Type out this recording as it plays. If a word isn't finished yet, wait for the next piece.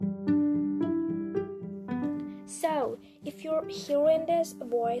if you're hearing this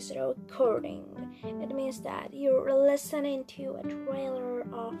voice recording, it means that you're listening to a trailer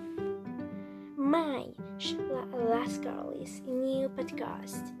of my Shahla Alasgarli's new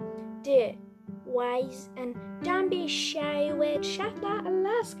podcast, The Wise and Don't Be Shy with Shahla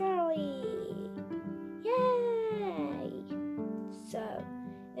Alasgarli. Yay! So,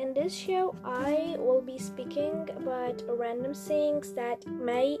 in this show, I will be speaking about random things that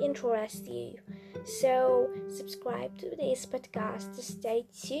may interest you. So, subscribe to this podcast to stay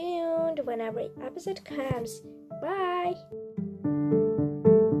tuned whenever episode comes. Bye!